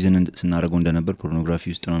 በባለፈውም ሲዝን ስናደርገው እንደነበር ፖርኖግራፊ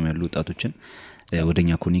ውስጥ ነው ያሉ ወጣቶችን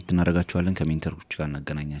ወደኛ ኮኔክት እናደርጋቸዋለን፣ ከሜንተሮች ጋር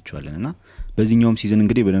እናገናኛቸዋለን እና በዚህኛውም ሲዝን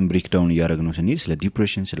እንግዲህ በደንብ ብሬክዳውን እያደረግነው ስንሄድ ስለ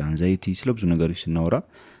ዲፕሬሽን፣ ስለ አንዛይቲ፣ ስለ ብዙ ነገሮች ስናወራ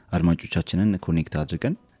አድማጮቻችንን ኮኔክት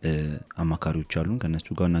አድርገን አማካሪዎች አሉን ከነሱ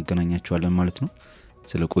ጋር እናገናኛቸዋለን ማለት ነው።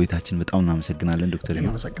 ስለ ቆይታችን በጣም እናመሰግናለን ዶክተር።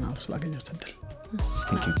 እናመሰግናለሁ ስላገኘሁት እድል።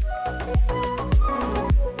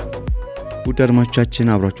 ውድ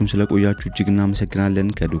አድማጮቻችን አብራችሁን ስለቆያችሁ እጅግ እናመሰግናለን።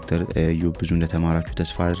 ከዶክተር ኢዮብ ብዙ እንደተማራችሁ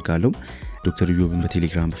ተስፋ አድርጋለሁ። ዶክተር ኢዮብን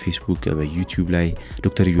በቴሌግራም፣ በፌስቡክ፣ በዩቲዩብ ላይ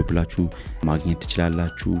ዶክተር ኢዮብ ብላችሁ ማግኘት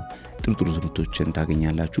ትችላላችሁ። ጥሩ ትምህርቶችን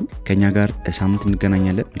ታገኛላችሁ። ከኛ ጋር ሳምንት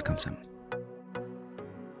እንገናኛለን። መልካም ሳምንት።